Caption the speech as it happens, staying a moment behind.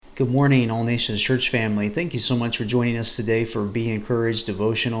Good morning, All Nations Church family. Thank you so much for joining us today for Be Encouraged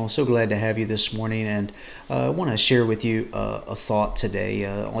Devotional. So glad to have you this morning, and I want to share with you a thought today.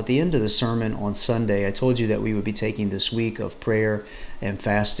 At the end of the sermon on Sunday, I told you that we would be taking this week of prayer and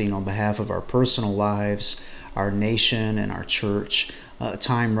fasting on behalf of our personal lives, our nation, and our church. A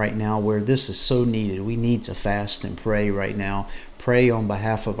time right now where this is so needed. We need to fast and pray right now. Pray on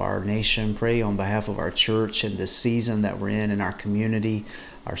behalf of our nation, pray on behalf of our church in this season that we're in our community,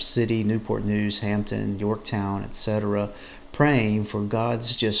 our city, Newport News, Hampton, Yorktown, etc. Praying for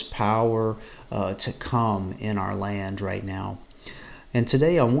God's just power to come in our land right now. And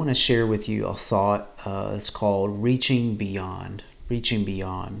today I want to share with you a thought. It's called reaching beyond. Reaching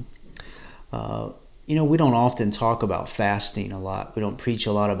beyond. We don't often talk about fasting a lot. We don't preach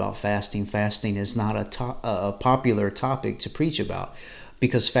a lot about fasting. Fasting is not a popular topic to preach about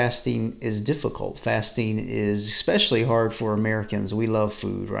because fasting is difficult. Fasting is especially hard for Americans. We love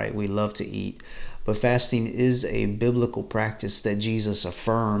food, right? We love to eat. But fasting is a biblical practice that Jesus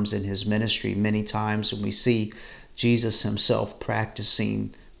affirms in his ministry many times, and we see Jesus himself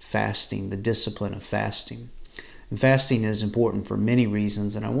practicing fasting, the discipline of fasting. And fasting is important for many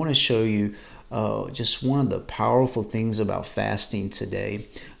reasons, and I want to show you just one of the powerful things about fasting today.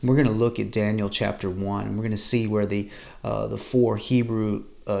 We're going to look at Daniel chapter 1, and we're going to see where the four Hebrew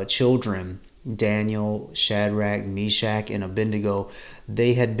children, Daniel, Shadrach, Meshach, and Abednego,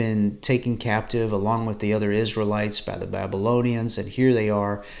 they had been taken captive along with the other Israelites by the Babylonians, and here they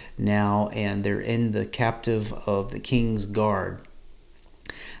are now, and they're in the captive of the king's guard.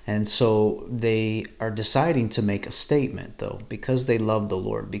 And so they are deciding to make a statement, though, because they love the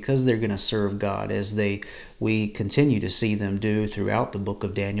Lord, because they're going to serve God, as we continue to see them do throughout the book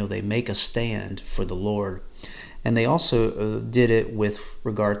of Daniel. They make a stand for the Lord. And they also did it with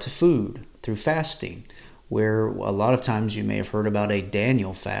regard to food through fasting, where a lot of times you may have heard about a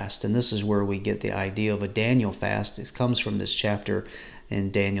Daniel fast. And this is where we get the idea of a Daniel fast. It comes from this chapter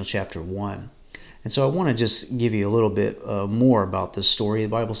in Daniel chapter 1. And so I want to just give you a little bit more about this story. The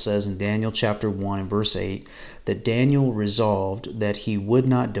Bible says in Daniel chapter 1 and verse 8 that Daniel resolved that he would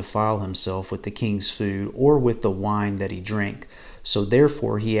not defile himself with the king's food or with the wine that he drank. So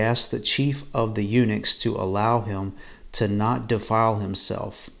therefore he asked the chief of the eunuchs to allow him to not defile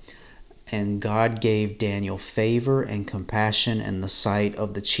himself. And God gave Daniel favor and compassion in the sight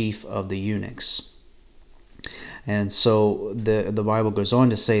of the chief of the eunuchs. And so the Bible goes on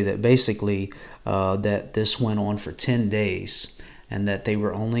to say that basically that this went on for 10 days and that they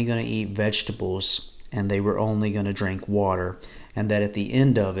were only going to eat vegetables and they were only going to drink water, and that at the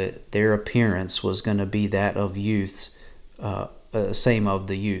end of it, their appearance was going to be that of youths, same of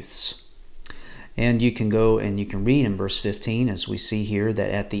the youths. And you can go and you can read in verse 15, as we see here,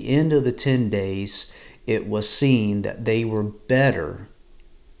 that at the end of the 10 days, it was seen that they were better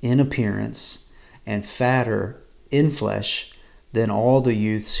in appearance and fatter in flesh than all the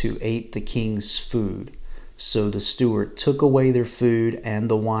youths who ate the king's food. So the steward took away their food and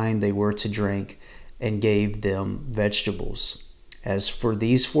the wine they were to drink and gave them vegetables. As for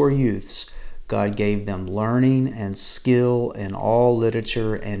these four youths, God gave them learning and skill in all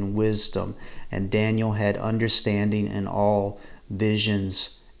literature and wisdom, and Daniel had understanding in all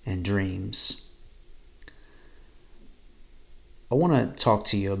visions and dreams. I want to talk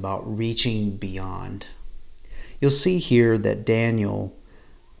to you about reaching beyond. You'll see here that Daniel,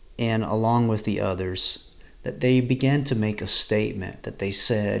 and along with the others, that they began to make a statement that they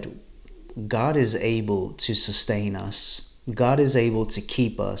said, God is able to sustain us. God is able to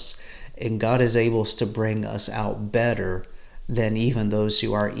keep us. And God is able to bring us out better than even those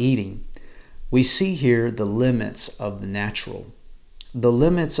who are eating. We see here the limits of the natural. The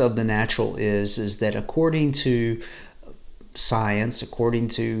limits of the natural is that according to science, according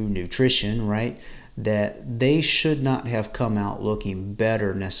to nutrition, right, that they should not have come out looking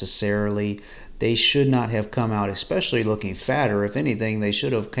better necessarily. They should not have come out especially looking fatter. If anything, they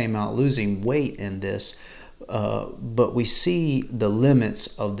should have came out losing weight in this. But we see the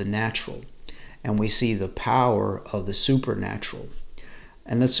limits of the natural, and we see the power of the supernatural.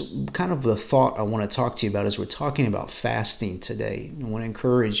 And that's kind of the thought I want to talk to you about as we're talking about fasting today. I want to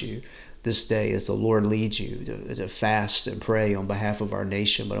encourage you this day as the Lord leads you to fast and pray on behalf of our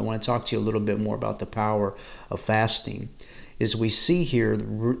nation. But I want to talk to you a little bit more about the power of fasting. Is we see here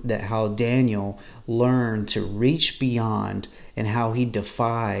that how Daniel learned to reach beyond and how he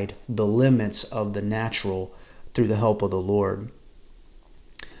defied the limits of the natural through the help of the Lord.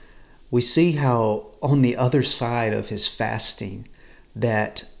 We see how on the other side of his fasting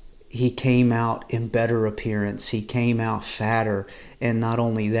that he came out in better appearance. He came out fatter. And not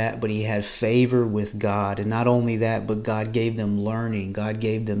only that, but he had favor with God. And not only that, but God gave them learning. God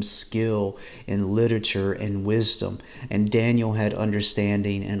gave them skill in literature and wisdom. And Daniel had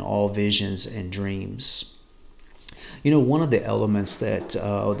understanding in all visions and dreams. You know, one of the elements that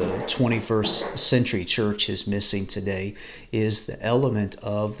the 21st century church is missing today is the element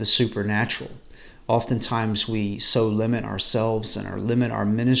of the supernatural. Oftentimes we so limit ourselves and limit our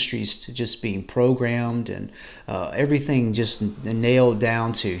ministries to just being programmed and everything just nailed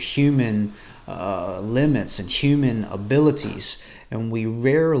down to human limits and human abilities. And we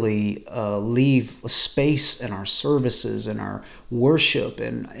rarely leave space in our services and our worship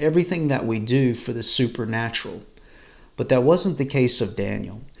and everything that we do for the supernatural. But that wasn't the case of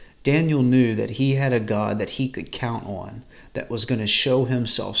Daniel. Daniel knew that he had a God that he could count on, that was going to show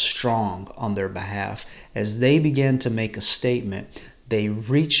himself strong on their behalf. As they began to make a statement, they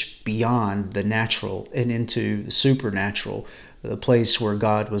reached beyond the natural and into the supernatural, the place where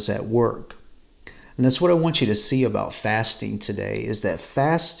God was at work. And that's what I want you to see about fasting today, is that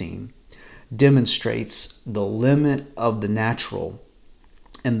fasting demonstrates the limit of the natural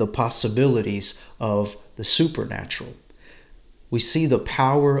and the possibilities of the supernatural. We see the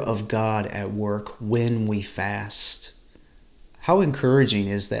power of God at work when we fast. How encouraging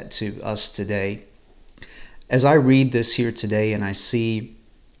is that to us today? As I read this here today and I see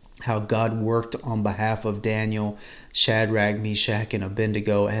how God worked on behalf of Daniel, Shadrach, Meshach, and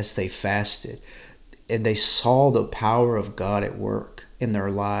Abednego as they fasted, and they saw the power of God at work in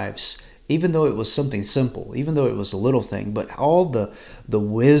their lives, even though it was something simple, even though it was a little thing, but all the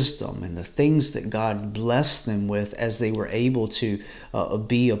wisdom and the things that God blessed them with as they were able to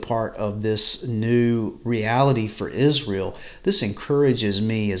be a part of this new reality for Israel. This encourages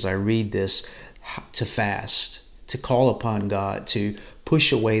me as I read this to fast, to call upon God, to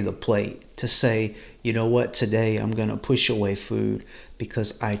push away the plate, to say, you know what, today I'm going to push away food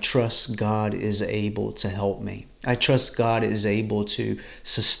because I trust God is able to help me. I trust God is able to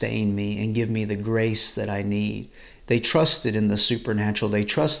sustain me and give me the grace that I need. They trusted in the supernatural. They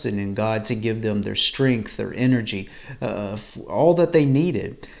trusted in God to give them their strength, their energy, all that they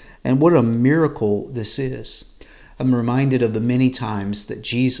needed. And what a miracle this is. I'm reminded of the many times that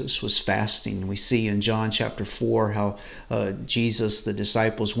Jesus was fasting. We see in John chapter 4 how Jesus, the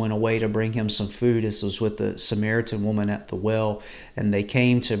disciples, went away to bring him some food. This was with the Samaritan woman at the well, and they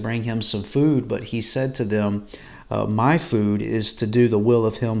came to bring him some food, but he said to them, my food is to do the will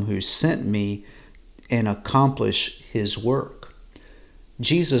of him who sent me and accomplish his work.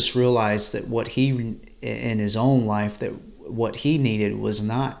 Jesus realized that what he, in his own life, that what he needed was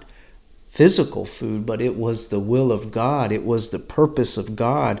not physical food, but it was the will of God. It was the purpose of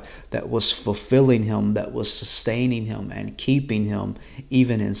God that was fulfilling him, that was sustaining him and keeping him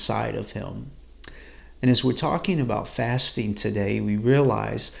even inside of him. And as we're talking about fasting today, we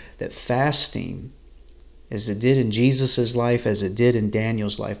realize that fasting, as it did in Jesus' life, as it did in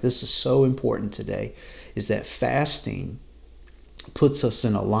Daniel's life, this is so important today, is that fasting puts us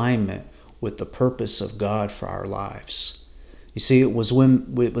in alignment with the purpose of God for our lives. You see, it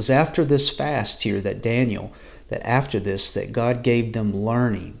was after this fast here that after this, that God gave them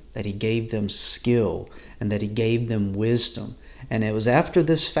learning, that he gave them skill, and that he gave them wisdom. And it was after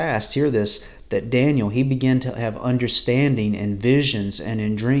this fast, hear this, that Daniel, he began to have understanding in visions and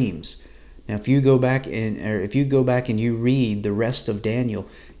in dreams. Now, if you go back and you read the rest of Daniel,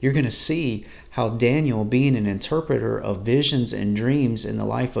 you're going to see how Daniel, being an interpreter of visions and dreams in the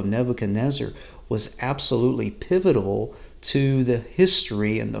life of Nebuchadnezzar, was absolutely pivotal to the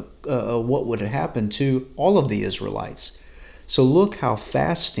history and what would have happened to all of the Israelites. So look how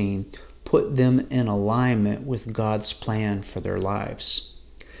fasting put them in alignment with God's plan for their lives.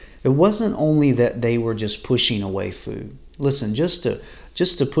 It wasn't only that they were just pushing away food. Listen, just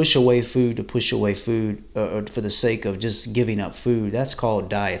to push away food for the sake of just giving up food, that's called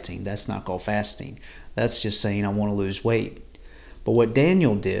dieting. That's not called fasting. That's just saying I want to lose weight. But what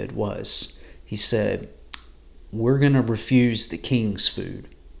Daniel did was, he said, we're going to refuse the king's food,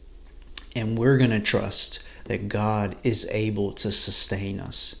 and we're going to trust that God is able to sustain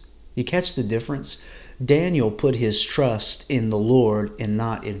us. You catch the difference? Daniel put his trust in the Lord and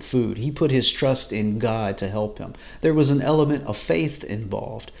not in food. He put his trust in God to help him. There was an element of faith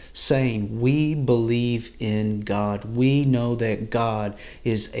involved, saying, we believe in God. We know that God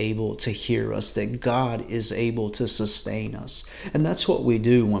is able to hear us, that God is able to sustain us. And that's what we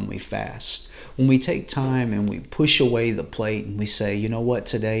do when we fast. When we take time and we push away the plate and we say, you know what,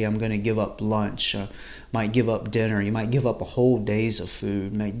 today I'm going to give up lunch, might give up dinner, you might give up a whole day's of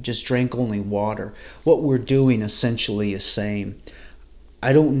food, might just drink only water. What we're doing essentially is saying,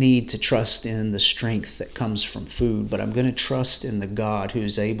 I don't need to trust in the strength that comes from food, but I'm going to trust in the God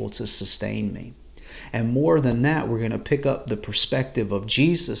who's able to sustain me. And more than that, we're going to pick up the perspective of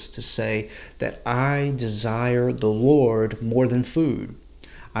Jesus to say that I desire the Lord more than food.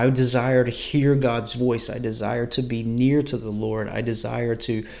 I desire to hear God's voice. I desire to be near to the Lord. I desire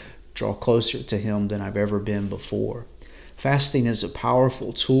to draw closer to Him than I've ever been before. Fasting is a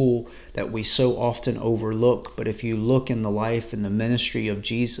powerful tool that we so often overlook, but if you look in the life and the ministry of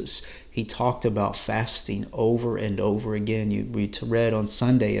Jesus, He talked about fasting over and over again. We read on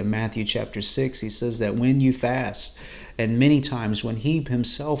Sunday in Matthew chapter 6, He says that when you fast, and many times when He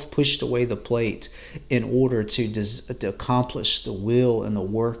Himself pushed away the plate in order to accomplish the will and the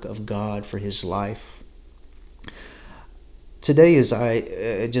work of God for His life. Today, as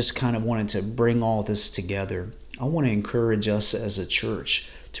I just kind of wanted to bring all this together, I want to encourage us as a church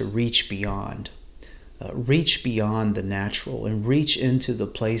to reach beyond the natural and reach into the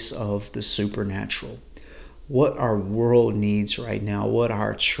place of the supernatural. What our world needs right now, what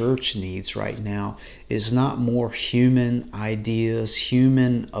our church needs right now is not more human ideas,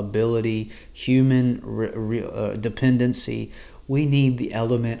 human ability, human dependency. We need the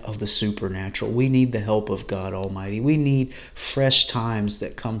element of the supernatural. We need the help of God Almighty. We need fresh times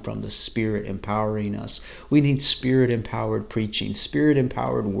that come from the Spirit empowering us. We need Spirit-empowered preaching,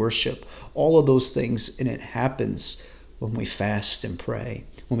 Spirit-empowered worship, all of those things. And it happens when we fast and pray.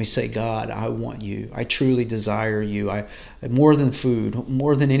 When we say, God, I want you. I truly desire you. I more than food,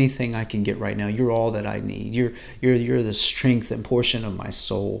 more than anything I can get right now. You're all that I need. You're the strength and portion of my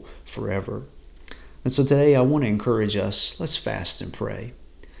soul forever. And so today I want to encourage us, let's fast and pray.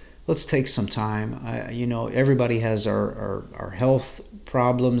 Let's take some time. Everybody has our health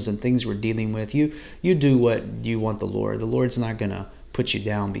problems and things we're dealing with. You do what you want the Lord. The Lord's not going to put you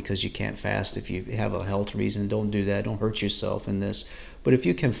down because you can't fast. If you have a health reason, don't do that. Don't hurt yourself in this. But if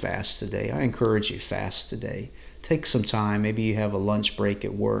you can fast today, I encourage you, fast today. Take some time. Maybe you have a lunch break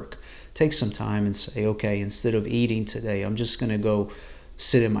at work. Take some time and say, okay, instead of eating today, I'm just going to go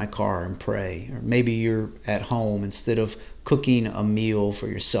sit in my car and pray. Or maybe you're at home, instead of cooking a meal for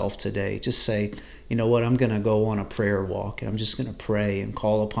yourself today, just say, you know what, I'm going to go on a prayer walk and I'm just going to pray and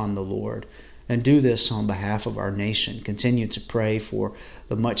call upon the Lord. And do this on behalf of our nation. Continue to pray for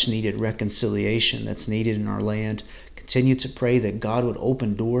the much needed reconciliation that's needed in our land. Continue to pray that God would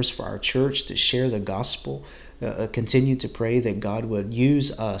open doors for our church to share the gospel. Continue to pray that God would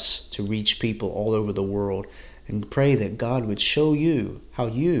use us to reach people all over the world. And pray that God would show you how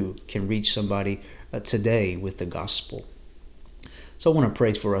you can reach somebody today with the gospel. So I want to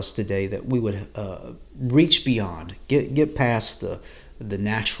pray for us today that we would reach beyond, get past the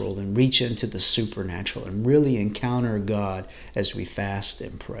natural and reach into the supernatural and really encounter God as we fast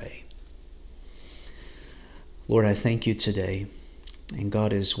and pray. Lord, I thank you today. And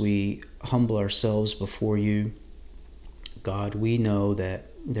God, as we humble ourselves before you, God, we know that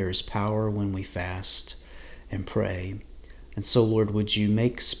there is power when we fast and pray. And so, Lord, would you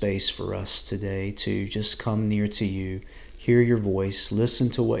make space for us today to just come near to you, hear your voice, listen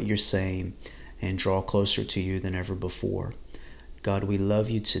to what you're saying, and draw closer to you than ever before. God, we love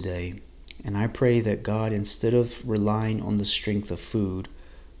you today. And I pray that, God, instead of relying on the strength of food,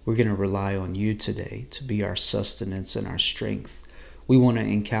 we're going to rely on you today to be our sustenance and our strength. We want to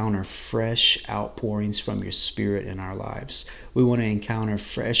encounter fresh outpourings from your Spirit in our lives. We want to encounter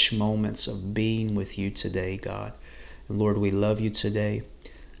fresh moments of being with you today, God. And Lord, we love you today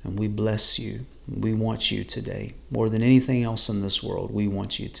and we bless you. We want you today. More than anything else in this world, we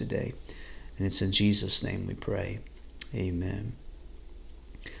want you today. And it's in Jesus' name we pray. Amen.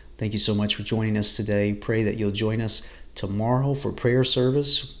 Thank you so much for joining us today. Pray that you'll join us tomorrow for prayer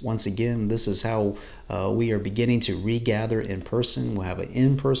service. Once again, this is how we are beginning to regather in person. We'll have an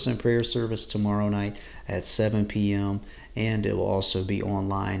in-person prayer service tomorrow night at 7 p.m. and it will also be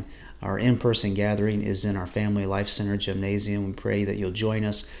online. Our in-person gathering is in our Family Life Center gymnasium. We pray that you'll join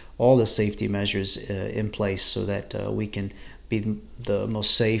us. All the safety measures in place so that we can be the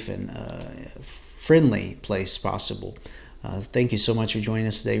most safe and friendly place possible. Thank you so much for joining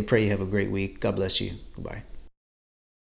us today. We pray you have a great week. God bless you. Goodbye.